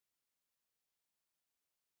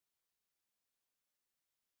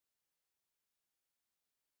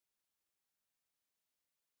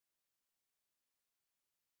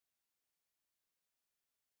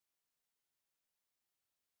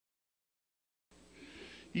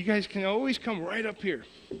You guys can always come right up here.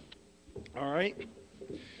 All right?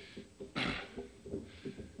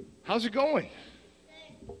 How's it going?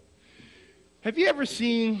 Have you ever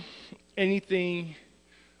seen anything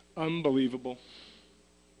unbelievable?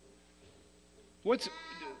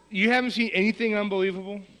 You haven't seen anything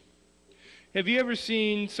unbelievable? Have you ever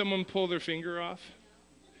seen someone pull their finger off?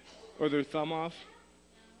 Or their thumb off?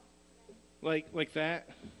 Like that?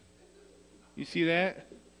 You see that?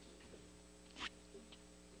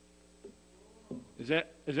 Is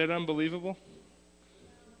that unbelievable?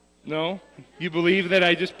 No? You believe that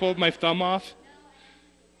I just pulled my thumb off?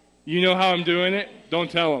 You know how I'm doing it?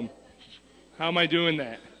 Don't tell them. How am I doing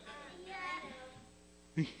that?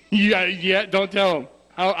 Yeah, don't tell them.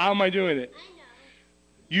 How am I doing it? I know.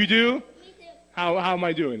 You do? Me too. How am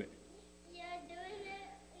I doing it? You're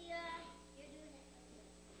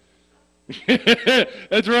doing it.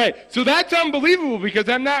 That's right. So that's unbelievable because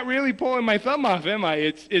I'm not really pulling my thumb off, am I?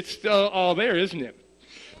 It's still all there, isn't it?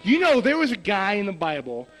 You know, there was a guy in the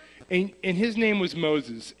Bible, and his name was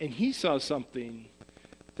Moses, and he saw something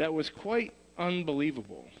that was quite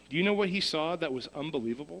unbelievable. Do you know what he saw that was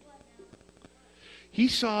unbelievable? He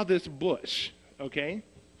saw this bush, okay?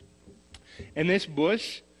 And this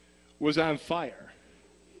bush was on fire.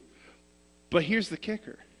 But here's the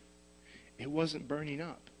kicker. It wasn't burning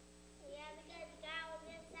up.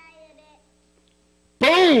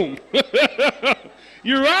 Boom!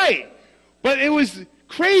 You're right. But it was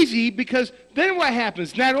crazy because then what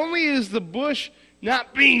happens? Not only is the bush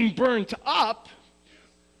not being burnt up,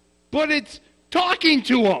 but it's talking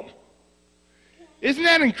to him. Isn't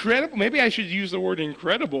that incredible? Maybe I should use the word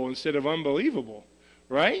incredible instead of unbelievable,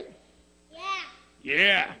 right?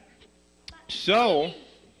 Yeah. So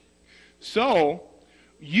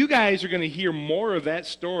you guys are going to hear more of that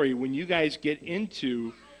story when you guys get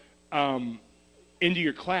into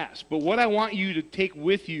your class. But what I want you to take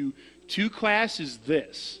with you to class is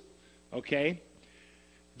this, okay?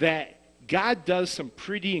 That God does some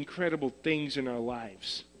pretty incredible things in our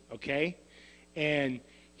lives, okay? And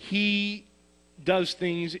He does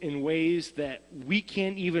things in ways that we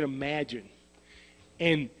can't even imagine.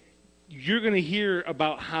 And you're going to hear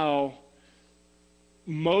about how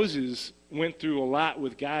Moses went through a lot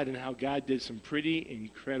with God and how God did some pretty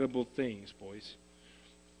incredible things, boys.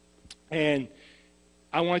 And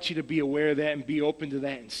I want you to be aware of that and be open to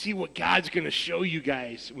that and see what God's going to show you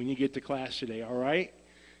guys when you get to class today, all right?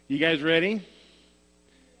 You guys ready?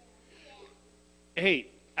 Hey,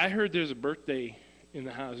 I heard there's a birthday in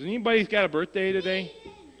the house. Anybody's got a birthday today?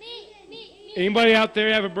 Me. Anybody out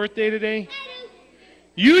there have a birthday today?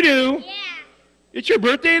 You do? Yeah. It's your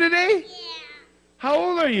birthday today? Yeah. How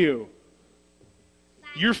old are you?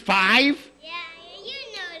 5. You're 5? Yeah, you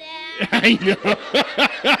know that.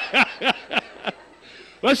 I know.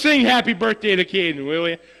 Let's sing happy birthday to Caden, will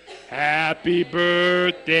you? Happy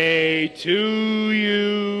birthday to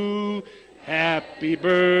you. Happy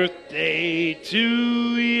birthday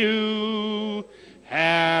to you.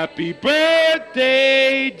 Happy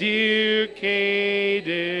birthday, dear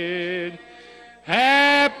Caden.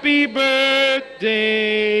 Happy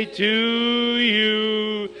birthday to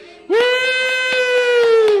you.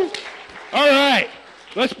 Woo! All right,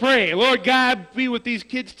 let's pray. Lord God, be with these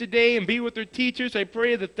kids today and be with their teachers. I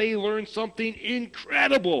pray that they learn something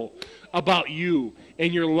incredible about you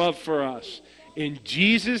and your love for us. In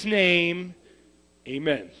Jesus' name,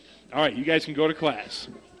 amen. All right, you guys can go to class.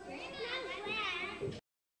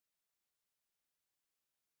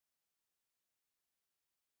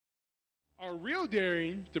 Are real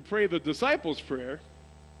daring to pray the disciples' prayer,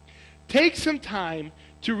 take some time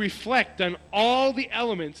to reflect on all the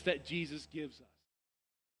elements that Jesus gives us.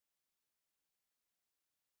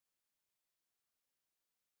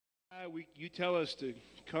 You tell us to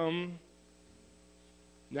come.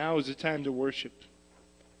 Now is the time to worship.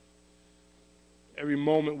 Every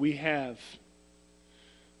moment we have,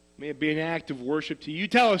 may it be an act of worship to you. You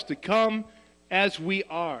tell us to come as we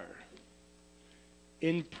are.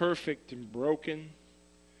 Imperfect and broken,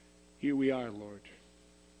 here we are, Lord.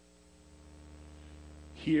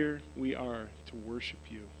 Here we are to worship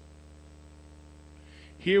you.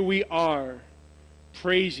 Here we are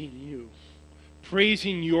praising you,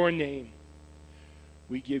 praising your name.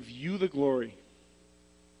 We give you the glory.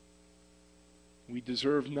 We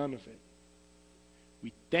deserve none of it.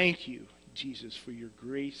 We thank you, Jesus, for your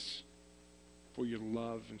grace, for your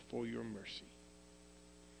love, and for your mercy.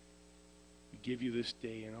 We give you this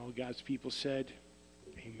day, and all God's people said,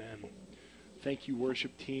 amen. Thank you,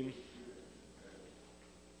 worship team.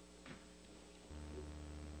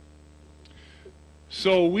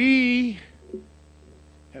 So we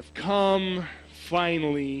have come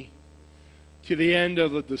finally to the end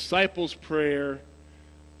of the disciples' prayer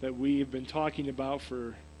that we have been talking about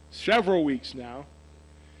for several weeks now.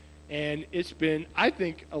 And it's been, I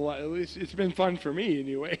think, a lot. At least it's been fun for me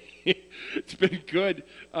anyway. It's been good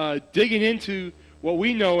digging into what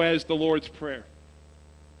we know as the Lord's Prayer.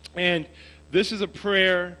 And this is a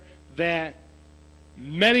prayer that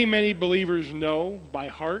many, many believers know by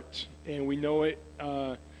heart, and we know it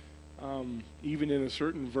even in a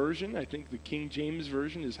certain version. I think the King James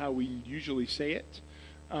Version is how we usually say it.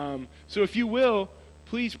 So if you will,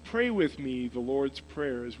 please pray with me the Lord's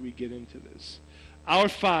Prayer as we get into this. Our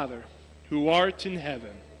Father, who art in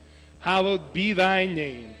heaven, hallowed be thy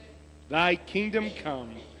name. Thy kingdom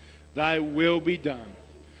come, thy will be done,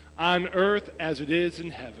 on earth as it is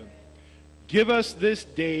in heaven. Give us this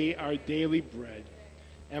day our daily bread,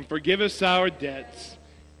 and forgive us our debts,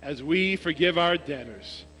 as we forgive our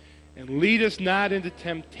debtors. And lead us not into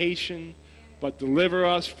temptation, but deliver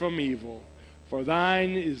us from evil. For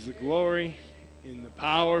thine is the glory and the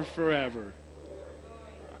power forever.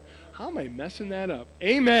 How am I messing that up?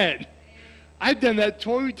 Amen. I've done that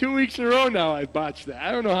 2 weeks in a row now. I've botched that.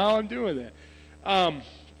 I don't know how I'm doing that.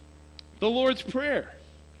 The Lord's Prayer.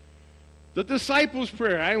 The disciples'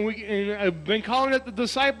 prayer. And I've been calling it the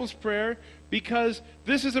disciples' prayer because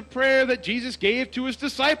this is a prayer that Jesus gave to his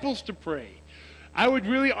disciples to pray. I would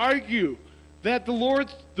really argue that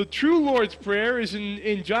the true Lord's Prayer is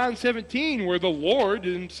in John 17, where the Lord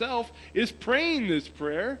himself is praying this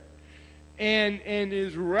prayer and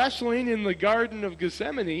is wrestling in the Garden of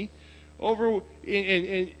Gethsemane over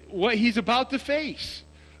in what he's about to face.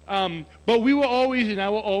 But we will always, and I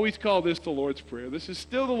will always call this the Lord's Prayer. This is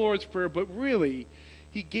still the Lord's Prayer, but really,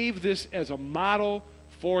 he gave this as a model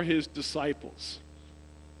for his disciples.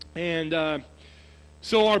 And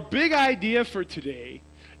so our big idea for today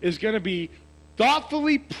is going to be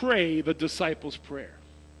thoughtfully pray the disciples' prayer.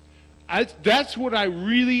 That's what I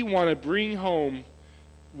really want to bring home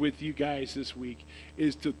with you guys this week,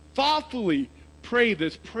 is to thoughtfully pray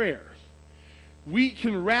this prayer. We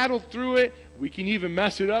can rattle through it. We can even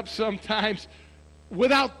mess it up sometimes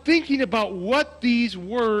without thinking about what these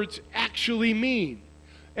words actually mean.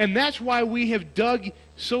 And that's why we have dug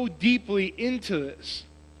so deeply into this.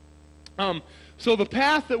 So the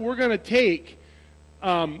path that we're going to take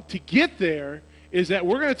to get there is that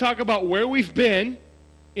we're going to talk about where we've been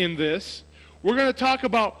in this. We're going to talk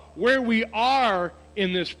about where we are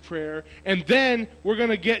in this prayer. And then we're going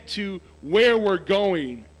to get to where we're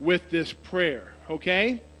going with this prayer.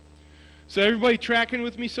 Okay? So everybody tracking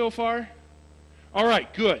with me so far? All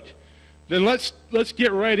right, good. Then let's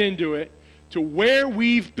get right into it, to where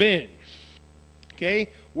we've been. Okay?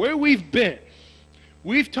 Where we've been.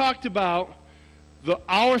 We've talked about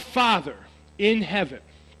our Father in heaven.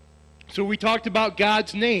 So we talked about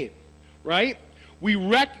God's name, right?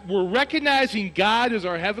 We're recognizing God as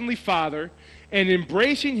our Heavenly Father and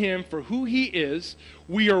embracing him for who he is.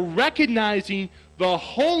 We are recognizing the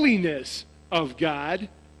holiness of God.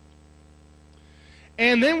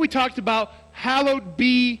 And then we talked about hallowed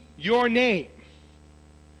be your name.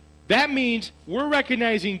 That means we're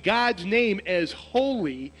recognizing God's name as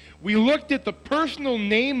holy. We looked at the personal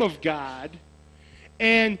name of God,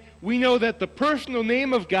 and we know that the personal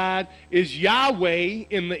name of God is Yahweh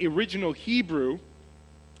in the original Hebrew.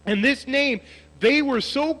 And this name, they were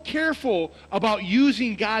so careful about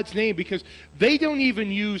using God's name because they don't even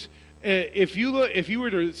use, if you were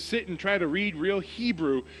to sit and try to read real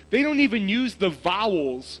Hebrew, they don't even use the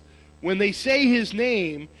vowels when they say his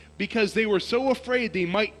name because they were so afraid they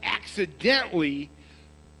might accidentally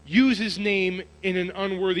use his name in an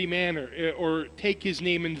unworthy manner or take his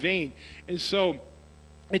name in vain. And so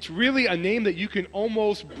it's really a name that you can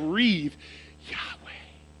almost breathe. Yahweh.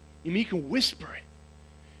 You mean you can whisper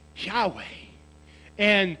it. Yahweh.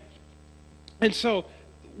 And so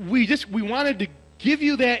we wanted to give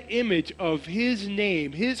you that image of his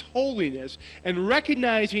name, his holiness, and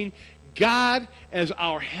recognizing God as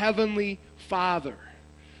our Heavenly Father.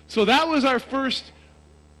 So that was our first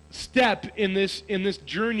step in this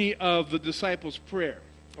journey of the disciples' prayer.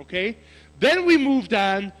 Okay? Then we moved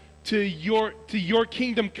on to your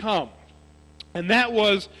kingdom come. And that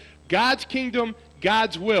was God's kingdom,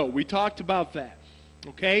 God's will. We talked about that.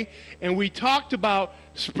 Okay? And we talked about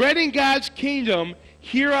spreading God's kingdom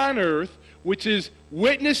here on earth, which is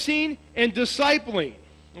witnessing and discipling.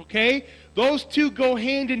 Okay? Those two go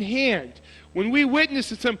hand in hand. When we witness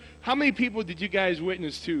to some, how many people did you guys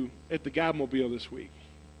witness to at the Godmobile this week?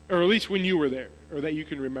 Or at least when you were there, or that you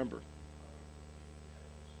can remember.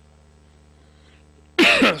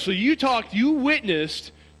 So you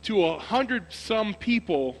witnessed to 100-some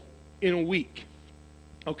people in a week.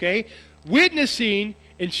 Okay? Witnessing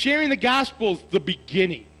And sharing the gospel is the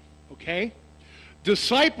beginning, okay?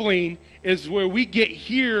 Discipling is where we get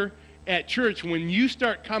here at church. When you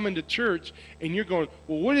start coming to church and you're going,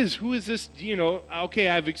 well, who is this, okay,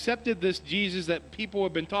 I've accepted this Jesus that people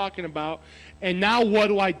have been talking about, and now what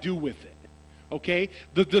do I do with it? Okay?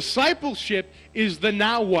 The discipleship is the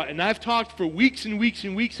now what. And I've talked for weeks and weeks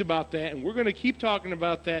and weeks about that, and we're going to keep talking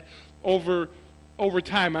about that over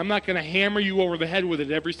time. I'm not going to hammer you over the head with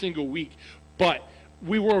it every single week, but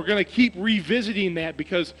we were going to keep revisiting that,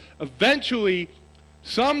 because eventually,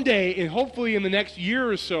 someday, and hopefully in the next year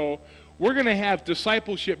or so, we're going to have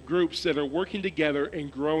discipleship groups that are working together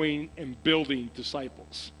and growing and building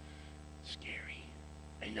disciples. Scary.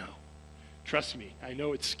 I know. Trust me, I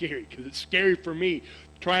know it's scary, because it's scary for me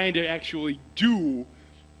trying to actually do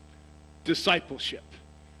discipleship.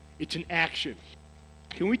 It's an action.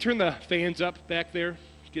 Can we turn the fans up back there?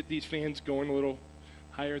 Get these fans going a little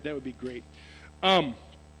higher? That would be great.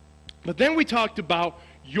 But then we talked about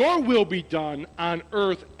your will be done on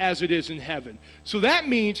earth as it is in heaven. So that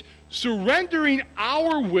means surrendering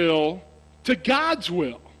our will to God's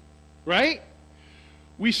will, right?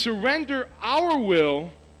 We surrender our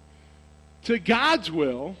will to God's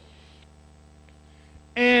will,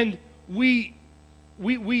 and we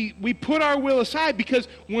put our will aside, because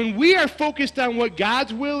when we are focused on what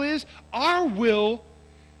God's will is, our will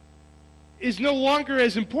is no longer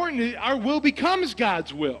as important. Our will becomes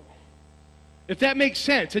God's will. If that makes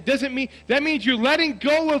sense. It doesn't mean, that means you're letting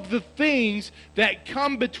go of the things that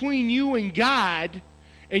come between you and God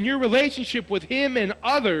and your relationship with Him and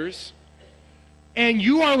others, and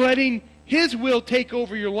you are letting His will take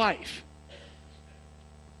over your life.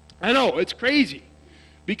 I know, it's crazy,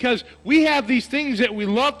 because we have these things that we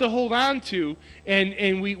love to hold on to,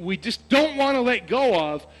 and we just don't want to let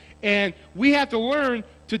go of, and we have to learn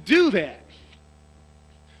to do that.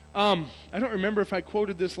 I don't remember if I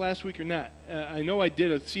quoted this last week or not. I know I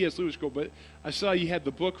did a C.S. Lewis quote, but I saw you had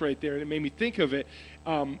the book right there, and it made me think of it.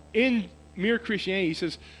 In Mere Christianity, he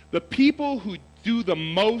says, the people who do the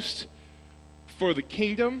most for the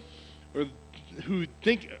kingdom, or who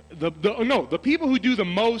think, the people who do the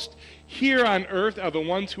most here on earth are the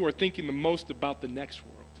ones who are thinking the most about the next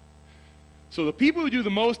world. So the people who do the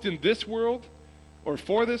most in this world, or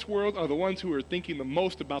for this world, are the ones who are thinking the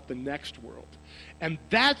most about the next world. And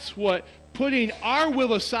that's what putting our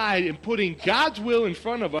will aside and putting God's will in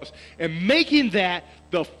front of us and making that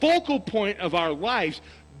the focal point of our lives,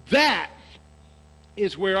 that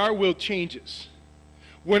is where our will changes.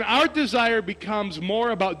 When our desire becomes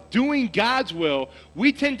more about doing God's will,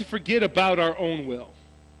 we tend to forget about our own will.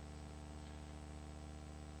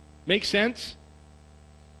 Make sense?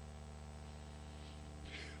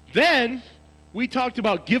 Then we talked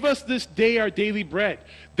about give us this day our daily bread.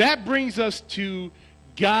 That brings us to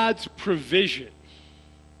God's provision.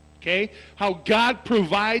 Okay? How God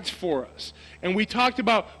provides for us. And we talked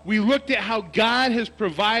about, we looked at how God has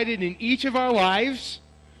provided in each of our lives,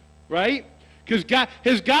 right? Because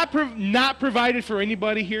has God not provided for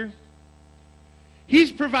anybody here?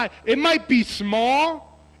 He's provided. It might be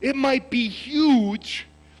small, it might be huge,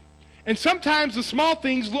 and sometimes the small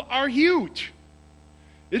things are huge.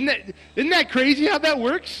 Isn't that crazy how that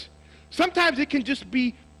works? Sometimes it can just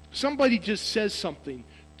be somebody just says something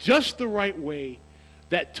just the right way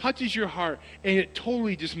that touches your heart, and it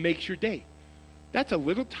totally just makes your day. That's a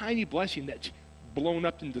little tiny blessing that's blown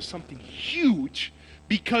up into something huge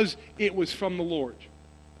because it was from the Lord.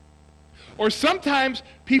 Or sometimes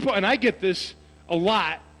people, and I get this a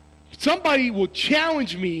lot, somebody will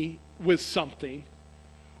challenge me with something,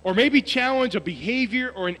 or maybe challenge a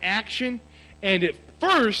behavior or an action, and at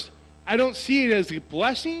first, I don't see it as a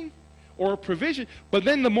blessing or a provision, but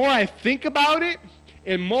then the more I think about it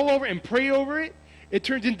and mull over and pray over it, it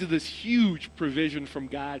turns into this huge provision from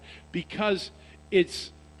God, because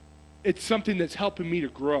it's something that's helping me to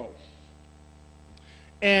grow.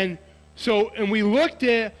 And we looked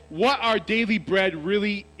at what our daily bread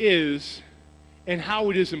really is and how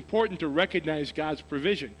it is important to recognize God's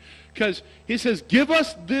provision. Because He says, give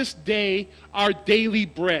us this day our daily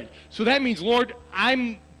bread. So that means, Lord,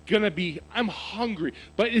 I'm hungry.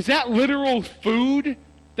 But is that literal food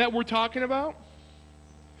that we're talking about?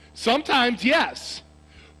 Sometimes, yes.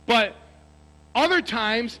 But other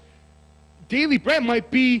times, daily bread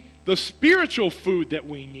might be the spiritual food that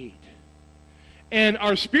we need. And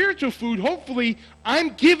our spiritual food, hopefully, I'm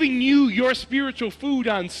giving you your spiritual food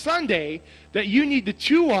on Sunday that you need to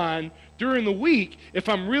chew on during the week if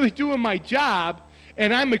I'm really doing my job,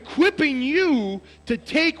 and I'm equipping you to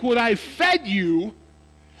take what I fed you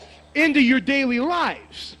into your daily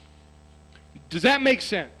lives. Does that make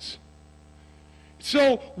sense?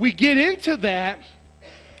 So we get into that,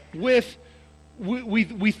 with,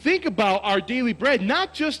 we think about our daily bread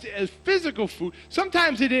not just as physical food.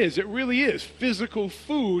 Sometimes it really is physical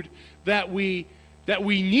food that we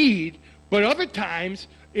need, but other times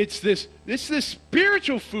it's this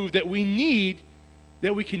spiritual food that we need,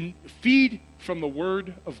 that we can feed from the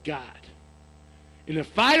Word of God. And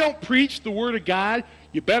if I don't preach the Word of God,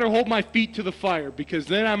 you better hold my feet to the fire, because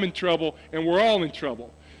then I'm in trouble, and we're all in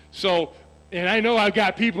trouble. So, and I know I've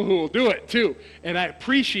got people who will do it too, and I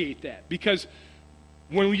appreciate that, because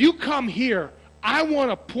when you come here, I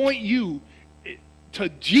want to point you to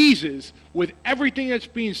Jesus with everything that's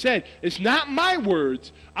being said. It's not my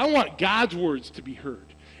words. I want God's words to be heard.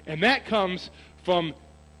 And that comes from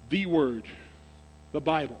the Word, the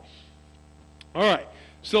Bible. All right.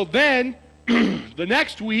 So then, the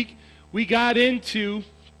next week, we got into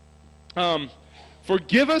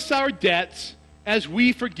forgive us our debts as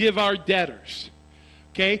we forgive our debtors.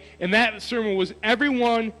 Okay? And that sermon was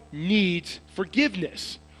everyone needs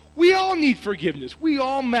forgiveness. We all need forgiveness. We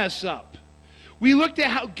all mess up. We looked at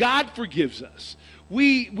how God forgives us.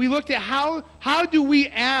 We looked at how do we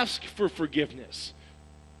ask for forgiveness.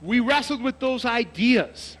 We wrestled with those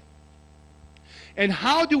ideas. And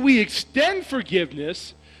how do we extend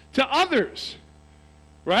forgiveness to others?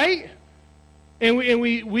 Right? And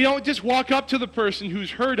we don't just walk up to the person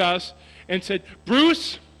who's hurt us and said,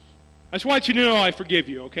 Bruce, I just want you to know I forgive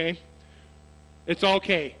you, okay? It's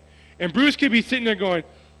okay. And Bruce could be sitting there going,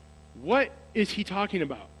 what is he talking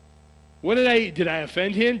about? Did I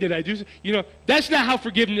offend him? Did I do something? You know, that's not how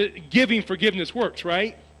giving forgiveness works,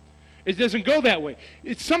 right? It doesn't go that way.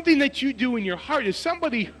 It's something that you do in your heart. If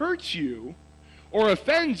somebody hurts you or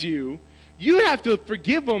offends you, you have to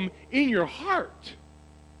forgive them in your heart.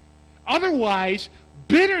 Otherwise,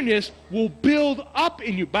 bitterness will build up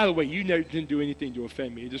in you. By the way, you didn't do anything to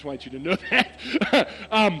offend me. I just want you to know that.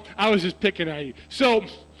 I was just picking on you. So,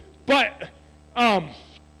 but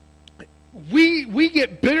we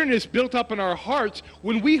get bitterness built up in our hearts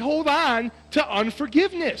when we hold on to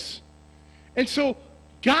unforgiveness. And so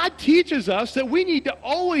God teaches us that we need to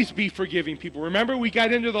always be forgiving people. Remember, we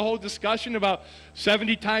got into the whole discussion about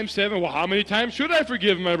 70 times 7. Well, how many times should I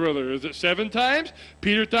forgive my brother? Is it 7 times?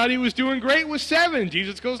 Peter thought he was doing great with 7.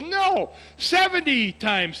 Jesus goes, no, 70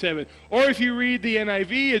 times 7. Or if you read the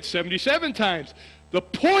NIV, it's 77 times. The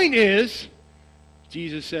point is,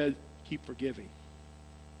 Jesus said, keep forgiving.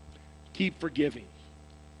 Keep forgiving.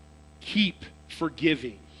 Keep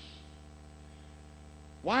forgiving.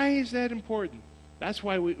 Why is that important? That's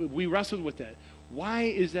why we wrestled with that. Why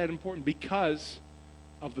is that important? Because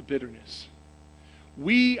of the bitterness.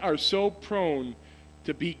 We are so prone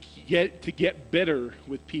to get bitter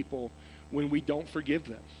with people when we don't forgive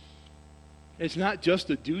them. It's not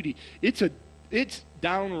just a duty. It's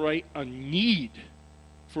downright a need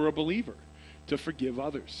for a believer to forgive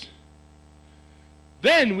others.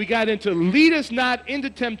 Then we got into lead us not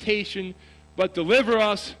into temptation, but deliver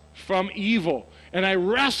us from evil. And I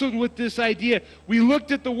wrestled with this idea. We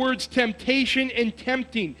looked at the words temptation and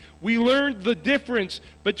tempting. We learned the difference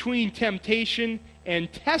between temptation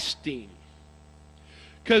and testing.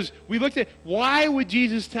 Because we looked at, why would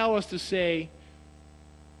Jesus tell us to say,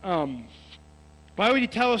 why would he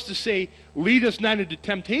tell us to say, lead us not into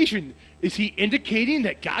temptation? Is he indicating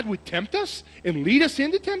that God would tempt us and lead us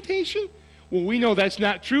into temptation? Well, we know that's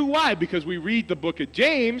not true. Why? Because we read the book of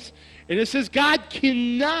James, and it says God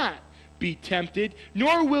cannot be tempted,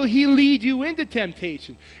 nor will he lead you into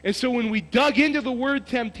temptation. And so when we dug into the word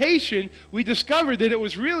temptation, we discovered that it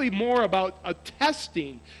was really more about a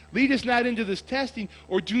testing. Lead us not into this testing,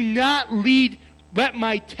 or do not let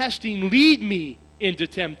my testing lead me into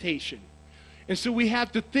temptation. And so we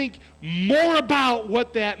have to think more about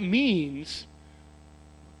what that means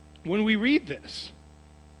when we read this.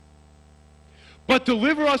 But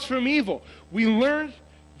deliver us from evil. We learned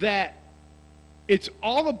that it's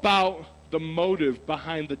all about the motive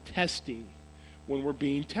behind the testing when we're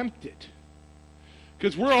being tempted.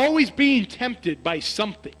 Because we're always being tempted by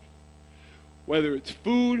something. Whether it's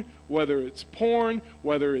food, whether it's porn,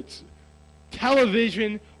 whether it's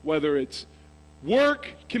television, whether it's work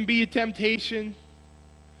can be a temptation.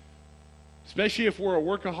 Especially if we're a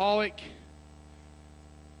workaholic.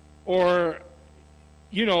 Or,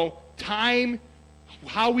 time,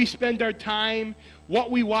 how we spend our time, what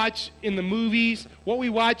we watch in the movies, what we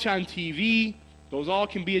watch on TV, those all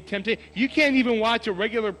can be a temptation. You can't even watch a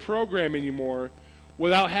regular program anymore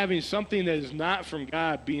without having something that is not from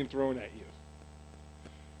God being thrown at you.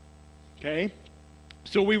 Okay?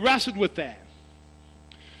 So we wrestled with that.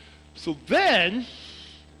 So then,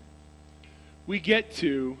 we get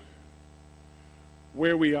to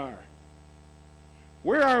where we are.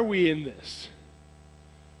 Where are we in this?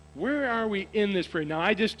 where are we in this prayer? Now,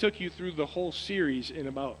 I just took you through the whole series in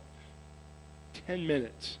about 10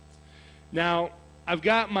 minutes. Now, I've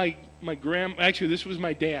got my grandma. Actually, this was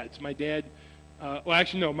my dad's. My dad,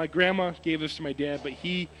 my grandma gave this to my dad, but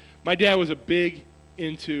my dad was a big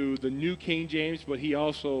into the New King James, but he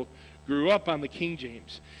also grew up on the King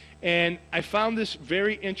James. And I found this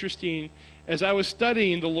very interesting. As I was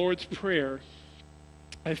studying the Lord's Prayer,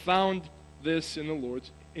 I found this in the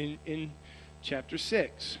Lord's, in chapter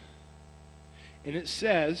 6. And it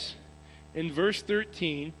says, in verse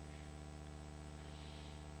 13,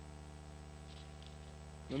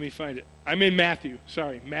 let me find it. I'm in Matthew,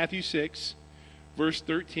 Matthew 6, verse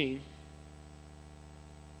 13.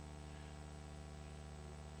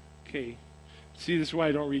 Okay, see, this is why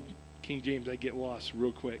I don't read King James. I get lost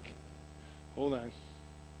real quick. Hold on.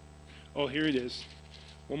 Oh, here it is.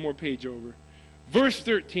 One more page over. Verse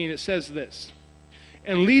 13, it says this.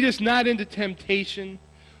 And lead us not into temptation,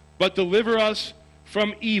 but deliver us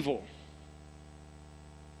from evil.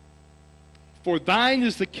 For thine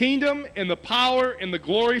is the kingdom and the power and the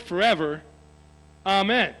glory forever.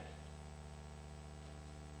 Amen.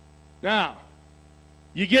 Now,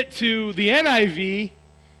 you get to the NIV,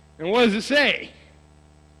 and what does it say?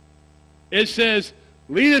 It says,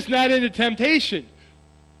 lead us not into temptation.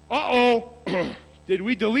 Uh-oh. Did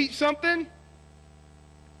we delete something?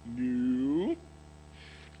 No.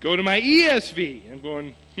 Go to my ESV. I'm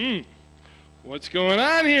going, what's going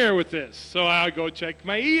on here with this? So I'll go check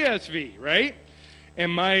my ESV, right?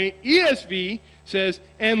 And my ESV says,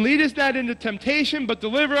 and lead us not into temptation, but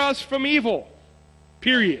deliver us from evil.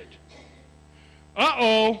 Period.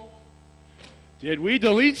 Uh-oh. Did we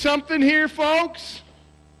delete something here, folks?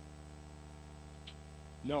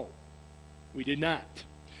 No, we did not.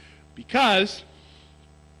 Because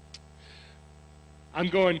I'm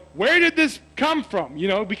going, where did this come from?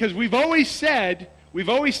 Because we've always said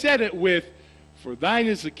it with, for thine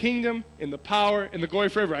is the kingdom and the power and the glory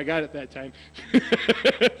forever. I got it that time.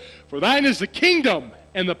 For thine is the kingdom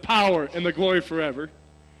and the power and the glory forever.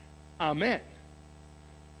 Amen.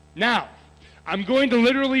 Now, I'm going to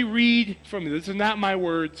literally read from this. This is not my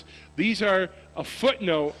words. These are a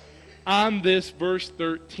footnote on this verse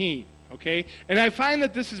 13. Okay? And I find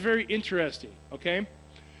that this is very interesting. Okay?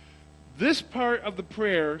 This part of the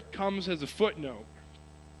prayer comes as a footnote.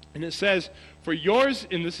 And it says, for yours,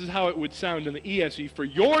 and this is how it would sound in the ESV, for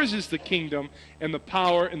yours is the kingdom and the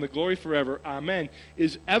power and the glory forever, amen,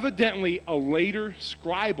 is evidently a later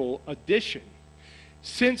scribal addition,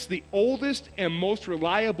 since the oldest and most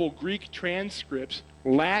reliable Greek transcripts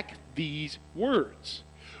lack these words,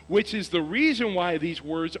 which is the reason why these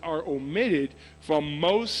words are omitted from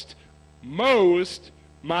most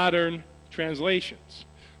modern translations.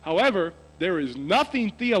 However, there is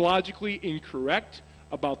nothing theologically incorrect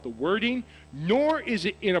about the wording, nor is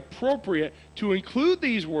it inappropriate to include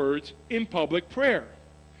these words in public prayer.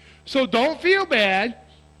 So don't feel bad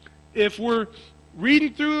if we're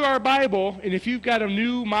reading through our Bible, and if you've got a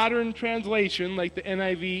new modern translation, like the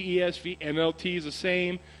NIV, ESV, NLT is the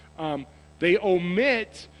same, they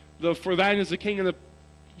omit the for thine is the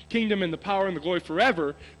kingdom and the power and the glory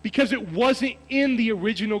forever, because it wasn't in the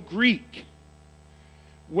original Greek.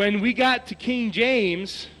 When we got to King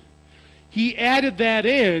James, he added that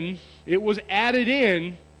in. It was added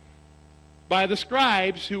in by the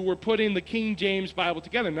scribes who were putting the King James Bible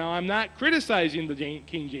together. Now, I'm not criticizing the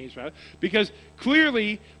King James Bible, because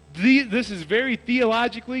clearly this is very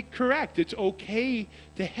theologically correct. It's okay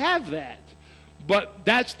to have that. But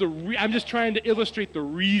that's I'm just trying to illustrate the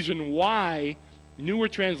reason why newer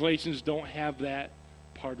translations don't have that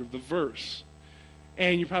part of the verse.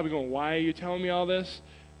 And you're probably going, why are you telling me all this?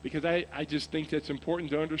 Because I just think that's important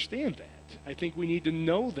to understand that. I think we need to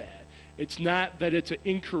know that. It's not that it's an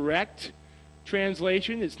incorrect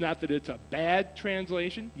translation. It's not that it's a bad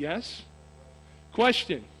translation. Yes?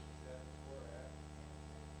 Question?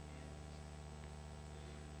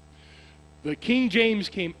 The King James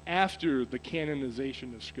came after the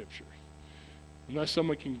canonization of Scripture. Unless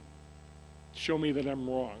someone can show me that I'm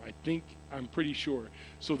wrong. I'm pretty sure.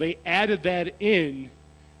 So they added that in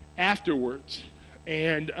afterwards.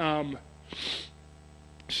 And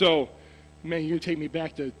so, man, you're going to take me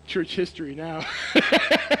back to church history now.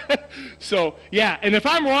 So, yeah, and if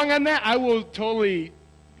I'm wrong on that, I will totally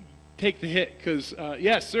take the hit. Because,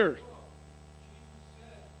 yes, sir.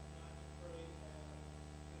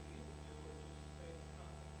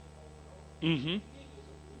 Mm-hmm.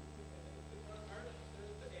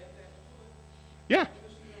 Yeah.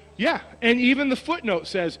 Yeah. And even the footnote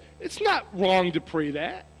says it's not wrong to pray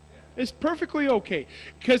that. It's perfectly okay.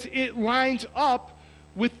 Because it lines up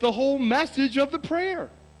with the whole message of the prayer.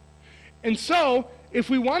 And so, if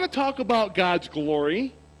we want to talk about God's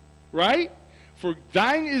glory, right? For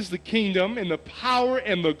thine is the kingdom and the power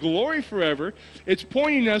and the glory forever. It's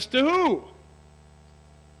pointing us to who?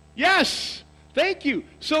 Yes. Thank you.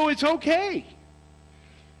 So it's okay.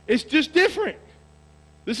 It's just different.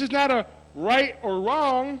 This is not a right or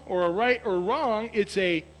wrong or a right or wrong. It's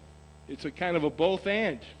a kind of a both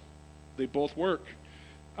and. They both work.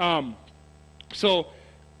 So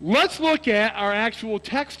let's look at our actual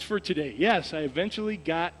text for today. Yes, I eventually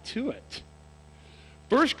got to it.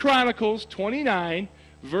 1 Chronicles 29,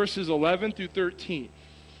 verses 11 through 13.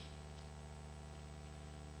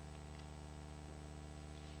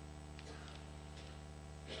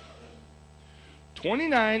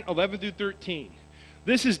 (29:11 through 13).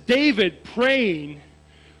 This is David praying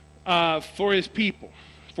for his people,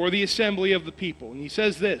 for the assembly of the people. And he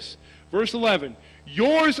says this, verse 11,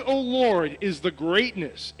 yours, O Lord, is the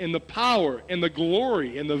greatness and the power and the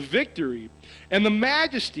glory and the victory and the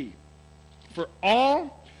majesty. For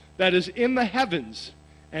all that is in the heavens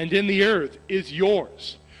and in the earth is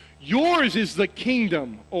yours. Yours is the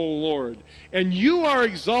kingdom, O Lord, and you are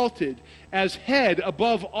exalted as head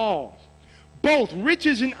above all. Both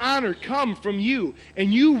riches and honor come from you,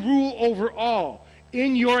 and you rule over all.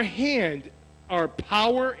 In your hand are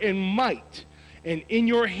power and might, and in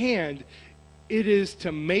your hand it is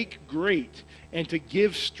to make great and to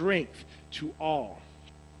give strength to all.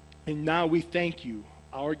 And now we thank you,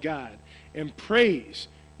 our God, and praise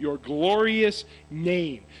your glorious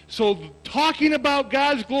name. So talking about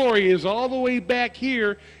God's glory is all the way back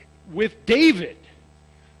here with David,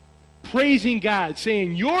 praising God,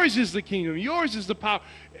 saying, yours is the kingdom, yours is the power.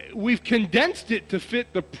 We've condensed it to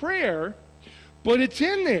fit the prayer, but it's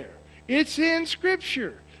in there. It's in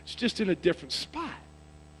Scripture. It's just in a different spot.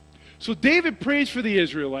 So David prays for the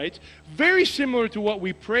Israelites, very similar to what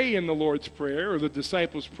we pray in the Lord's Prayer or the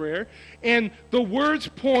disciples' prayer, and the words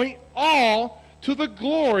point all to the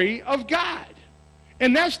glory of God.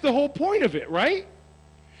 And that's the whole point of it, right?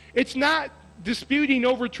 It's not disputing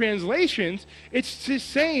over translations. It's just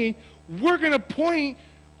saying, we're going to point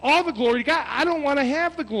all the glory to God. I don't want to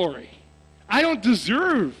have the glory. I don't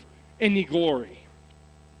deserve any glory.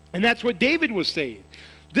 And that's what David was saying.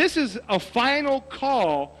 This is a final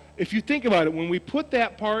call. If you think about it, when we put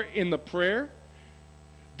that part in the prayer,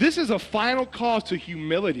 this is a final call to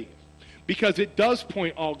humility because it does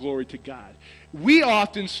point all glory to God. We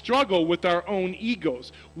often struggle with our own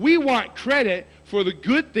egos. We want credit for the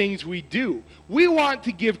good things we do. We want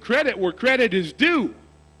to give credit where credit is due.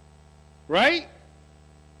 Right?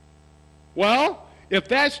 Well, if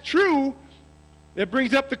that's true, that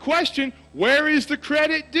brings up the question, where is the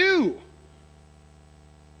credit due?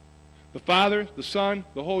 The Father, the Son,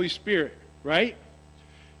 the Holy Spirit, right?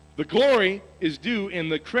 The glory is due and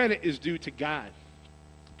the credit is due to God.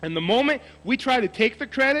 And the moment we try to take the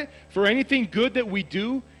credit for anything good that we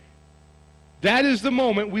do, that is the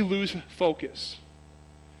moment we lose focus.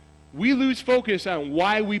 We lose focus on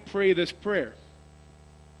why we pray this prayer.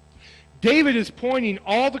 David is pointing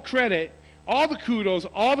all the credit, all the kudos,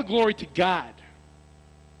 all the glory to God.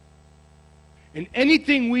 And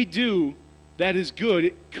anything we do that is good,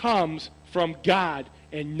 it comes from God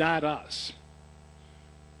and not us.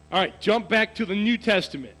 All right, jump back to the New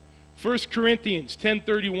Testament. 1 Corinthians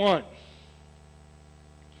 10:31.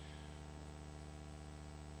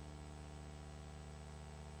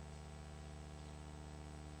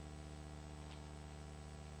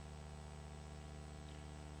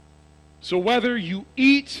 So whether you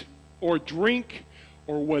eat or drink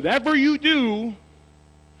or whatever you do,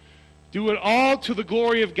 do it all to the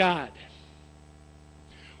glory of God.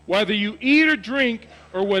 Whether you eat or drink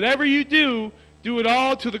or whatever you do it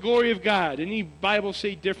all to the glory of God. Any Bible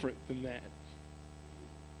say different than that?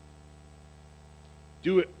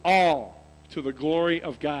 Do it all to the glory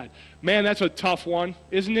of God. Man, that's a tough one,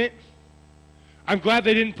 isn't it? I'm glad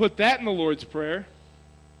they didn't put that in the Lord's Prayer.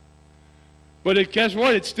 But guess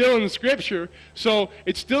what? It's still in the Scripture, so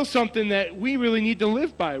it's still something that we really need to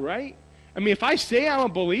live by, right? I mean, if I say I'm a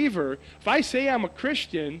believer, if I say I'm a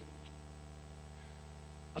Christian,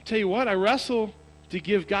 I'll tell you what, I wrestle to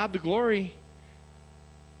give God the glory.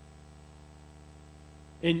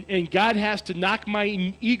 And God has to knock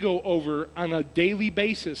my ego over on a daily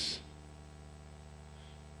basis.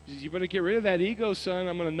 He says, you better get rid of that ego, son.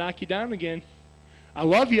 I'm going to knock you down again. I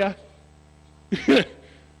love you.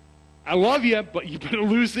 I love you, but you better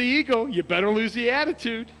lose the ego. You better lose the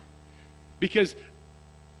attitude. Because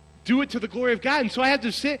do it to the glory of God. And so I have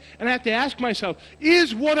to sit and I have to ask myself,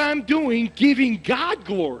 is what I'm doing giving God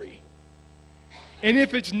glory? And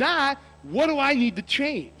if it's not, what do I need to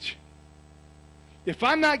change? If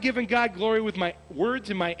I'm not giving God glory with my words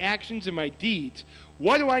and my actions and my deeds,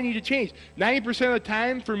 what do I need to change? 90% of the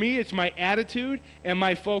time, for me, it's my attitude and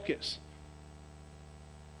my focus.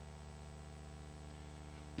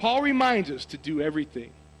 Paul reminds us to do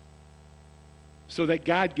everything so that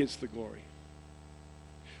God gets the glory.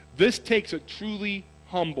 This takes a truly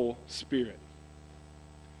humble spirit.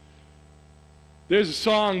 There's a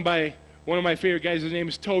song by one of my favorite guys. His name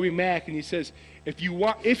is Toby Mac, and he says, if you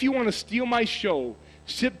want to steal my show,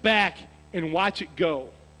 sit back and watch it go.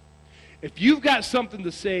 If you've got something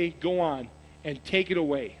to say, go on and take it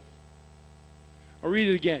away. I'll read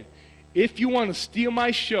it again. If you want to steal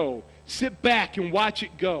my show, sit back and watch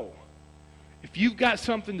it go. If you've got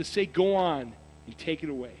something to say, go on and take it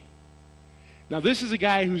away. Now, this is a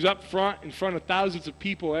guy who's up front in front of thousands of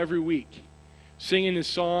people every week, singing his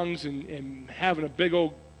songs and having a big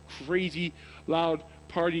old crazy loud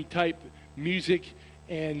party type music,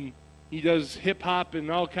 and he does hip hop and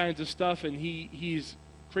all kinds of stuff, and he's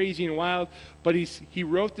crazy and wild, but he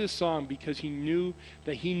wrote this song because he knew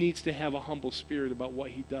that he needs to have a humble spirit about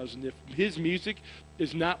what he does, and if his music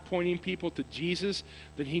is not pointing people to Jesus,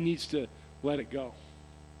 then he needs to let it go.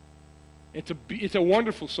 It's a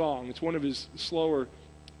wonderful song. It's one of his slower,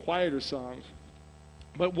 quieter songs.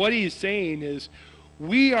 But what he is saying is,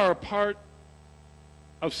 we are a part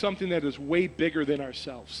of something that is way bigger than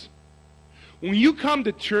ourselves. When you come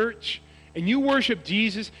to church and you worship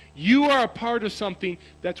Jesus, you are a part of something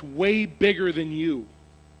that's way bigger than you.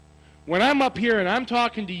 When I'm up here and I'm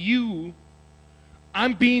talking to you,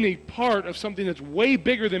 I'm being a part of something that's way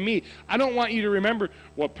bigger than me. I don't want you to remember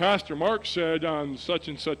what Pastor Mark said on such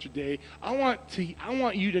and such a day. I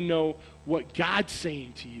want you to know what God's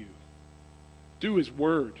saying to you through his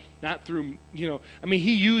word, not through,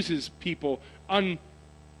 he uses people,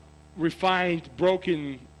 unrefined,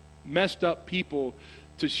 broken, messed up people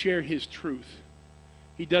to share his truth.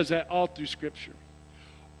 He does that all through Scripture.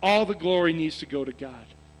 All the glory needs to go to God.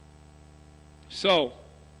 So,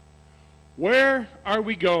 where are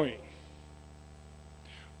we going?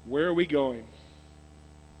 Where are we going?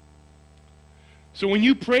 So when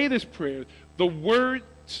you pray this prayer, the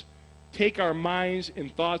words take our minds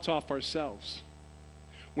and thoughts off ourselves.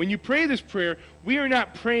 When you pray this prayer, we are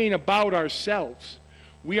not praying about ourselves.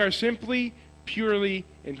 We are simply, purely,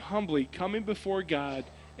 and humbly coming before God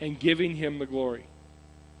and giving him the glory.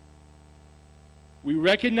 We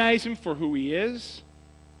recognize him for who he is.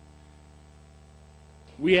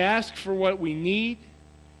 We ask for what we need,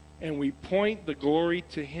 and we point the glory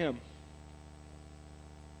to him.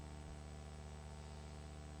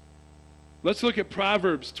 Let's look at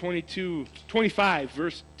Proverbs 25,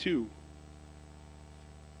 verse 2.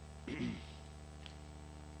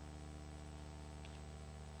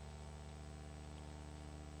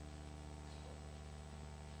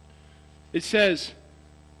 It says,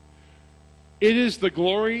 "It is the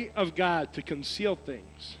glory of God to conceal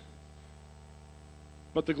things,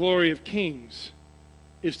 but the glory of kings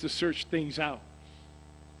is to search things out."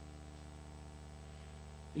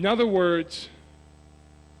 In other words,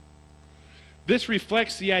 this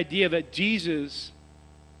reflects the idea that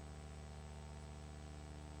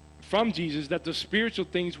from Jesus, that the spiritual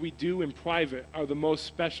things we do in private are the most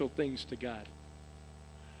special things to God.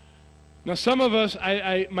 Now, some of us,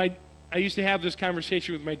 I used to have this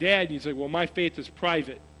conversation with my dad, and he's like, well, my faith is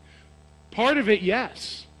private. Part of it,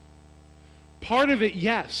 yes. Part of it,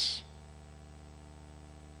 yes.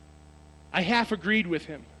 I half agreed with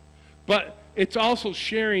him. But it's also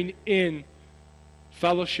sharing in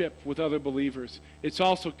fellowship with other believers. It's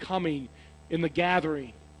also coming in the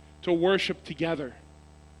gathering to worship together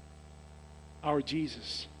our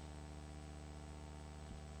Jesus.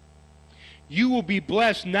 You will be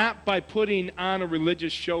blessed not by putting on a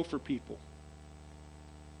religious show for people.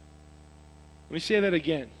 Let me say that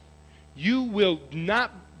again. You will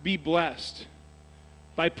not be blessed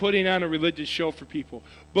by putting on a religious show for people,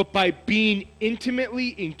 but by being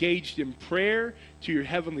intimately engaged in prayer to your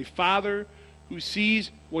Heavenly Father who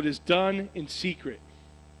sees what is done in secret.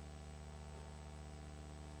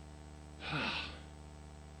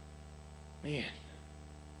 Man.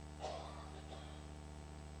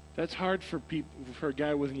 That's hard for a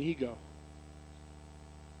guy with an ego.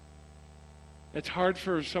 That's hard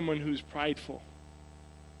for someone who's prideful.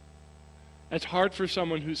 That's hard for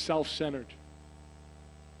someone who's self-centered.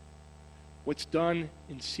 What's done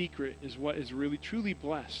in secret is what is really truly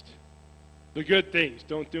blessed. The good things.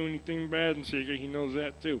 Don't do anything bad in secret. He knows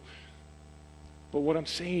that too. But what I'm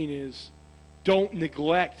saying is, don't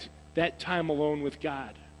neglect that time alone with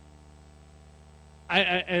God.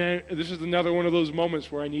 This is another one of those moments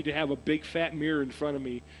where I need to have a big fat mirror in front of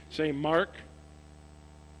me saying, Mark,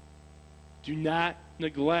 Do not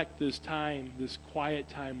neglect this time, this quiet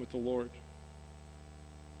time with the Lord.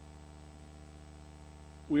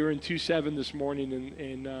 We were in 2:7 this morning,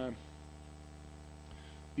 and the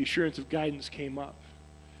assurance of guidance came up.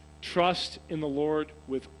 Trust in the Lord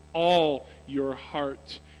with all your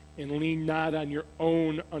heart, and lean not on your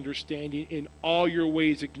own understanding. In all your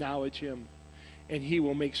ways acknowledge him, and he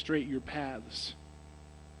will make straight your paths.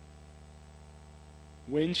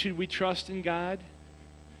 When should we trust in God?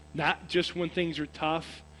 Not just when things are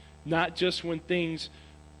tough, not just when things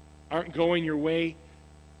aren't going your way,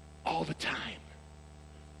 all the time.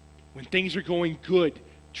 When things are going good,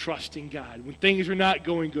 trust in God. When things are not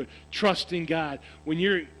going good, trust in God. When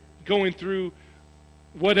you're going through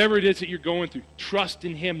whatever it is that you're going through, trust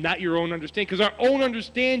in him, not your own understanding. Because our own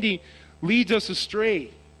understanding leads us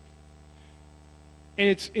astray. And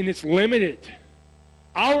it's limited.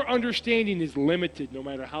 Our understanding is limited no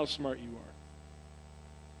matter how smart you are.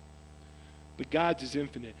 But God's is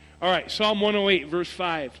infinite. All right, Psalm 108, verse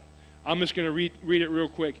 5. I'm just going to read it real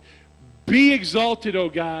quick. Be exalted, O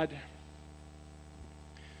God,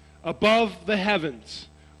 above the heavens.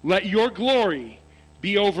 Let your glory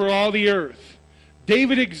be over all the earth.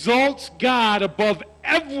 David exalts God above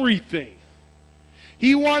everything.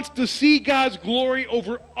 He wants to see God's glory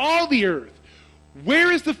over all the earth.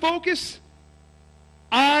 Where is the focus?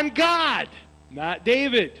 On God, not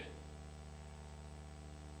David.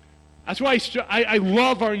 That's why I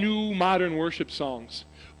love our new modern worship songs.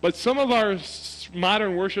 But some of our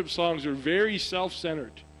modern worship songs are very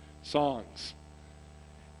self-centered songs.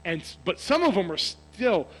 But some of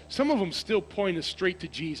them still point us straight to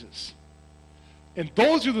Jesus. And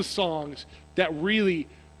those are the songs that really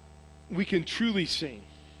we can truly sing.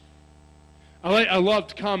 I love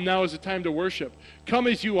to come. Now is the time to worship. Come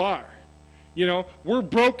as you are. You know, we're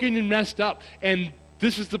broken and messed up, and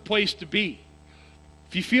this is the place to be.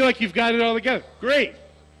 If you feel like you've got it all together, great.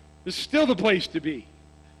 This is still the place to be.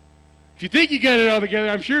 If you think you got it all together,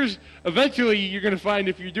 I'm sure eventually you're going to find,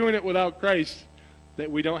 if you're doing it without Christ,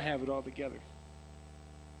 that we don't have it all together.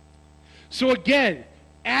 So again,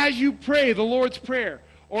 as you pray the Lord's Prayer,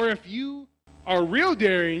 or if you are real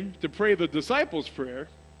daring to pray the disciples' prayer,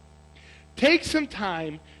 take some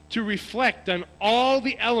time to reflect on all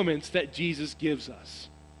the elements that Jesus gives us.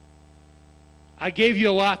 I gave you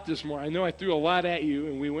a lot this morning. I know I threw a lot at you,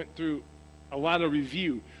 and we went through a lot of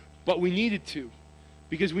review, but we needed to,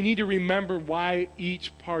 because we need to remember why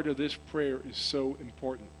each part of this prayer is so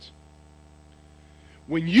important.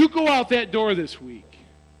 When you go out that door this week,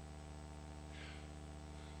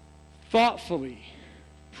 thoughtfully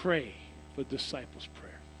pray the disciples'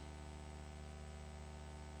 prayer.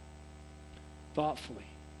 Thoughtfully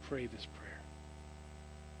pray this prayer.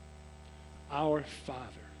 Our Father,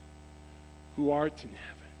 who art in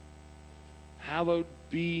heaven, hallowed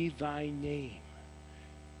be thy name.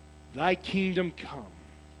 Thy kingdom come,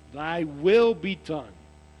 thy will be done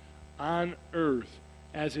on earth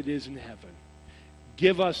as it is in heaven.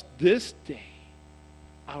 Give us this day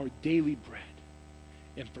our daily bread,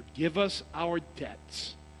 and forgive us our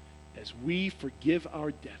debts as we forgive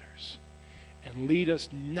our debtors. And lead us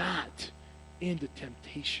not into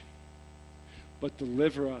temptation, but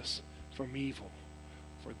deliver us from evil.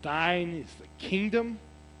 For thine is the kingdom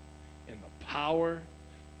and the power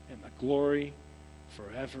and the glory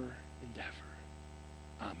forever and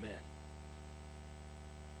ever. Amen.